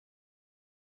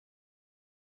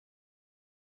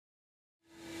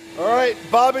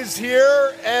right, Bob is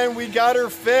here, and we got her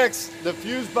fixed. The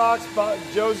fuse box,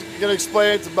 Joe's gonna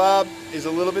explain it to Bob, is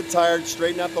a little bit tired.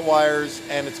 Straighten out the wires,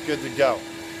 and it's good to go.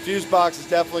 Fuse box is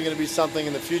definitely gonna be something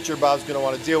in the future Bob's gonna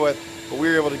want to deal with, but we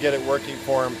were able to get it working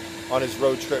for him on his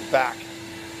road trip back.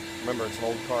 Remember, it's an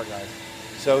old car, guys.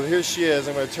 So here she is.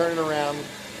 I'm gonna turn it around,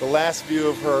 the last view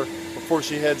of her before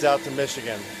she heads out to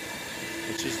Michigan.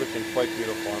 And she's looking quite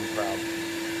beautiful, I'm proud.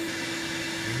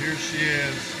 And here she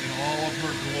is in all of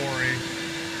her glory.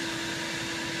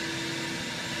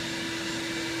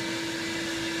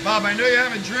 Bob, I know you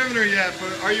haven't driven her yet,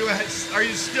 but are you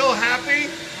still happy?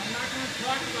 I'm not going to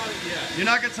talk about it yet. You're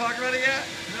not going to talk about it yet?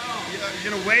 No.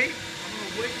 You're going to wait? I'm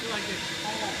going to wait till I get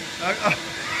home.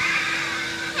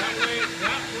 That way,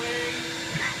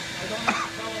 I don't have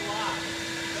to tell a lie.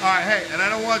 All right, hey, and I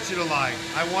don't want you to lie.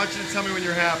 I want you to tell me when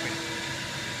you're happy.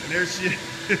 And there she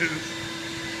is,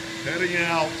 heading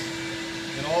out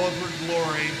in all of her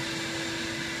glory.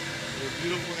 Her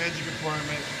beautiful engine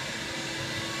compartment.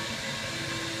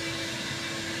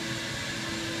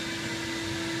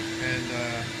 And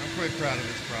I'm quite proud of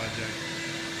this project.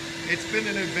 It's been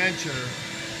an adventure,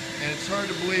 and it's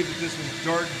hard to believe that this was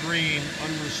dark green,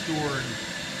 unrestored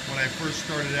when I first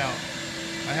started out.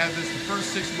 I had this the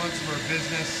first 6 months of our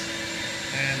business,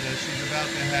 and she's about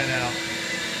to head out.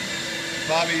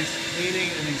 Bobby's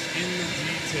cleaning, and he's in the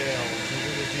details. He's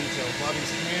in the details. Bobby's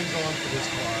hands-on for this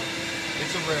car.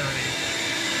 It's a rarity.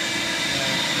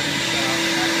 And he's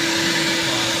actually cleaning the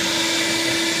car.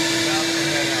 She's about to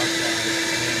head out, guys.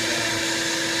 And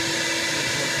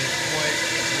it's looking quite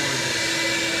gorgeous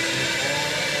with all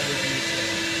the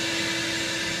details.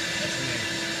 That's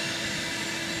amazing.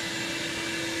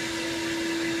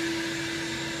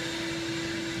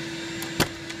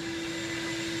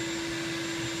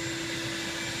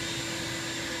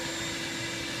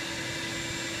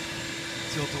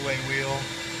 Tilt-away wheel,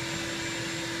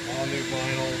 all new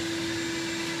vinyl,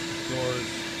 doors.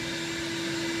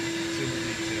 It's in the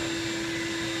details.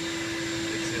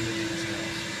 It's in the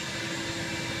details.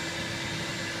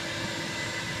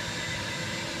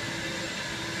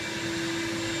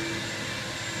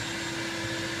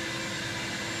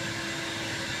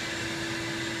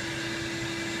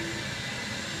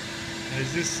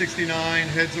 As this 69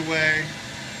 heads away,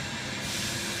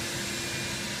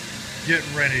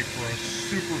 getting ready for a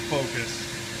super focus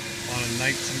on a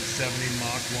 1970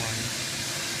 Mach 1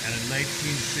 and a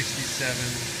 1967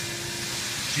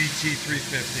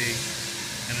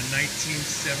 GT350 and a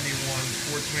 1971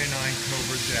 429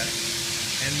 Cobra Jet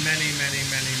and many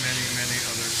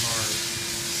other cars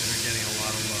that are getting a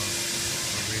lot of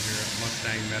love over here at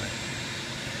MustangMedic.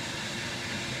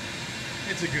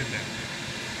 It's a good day.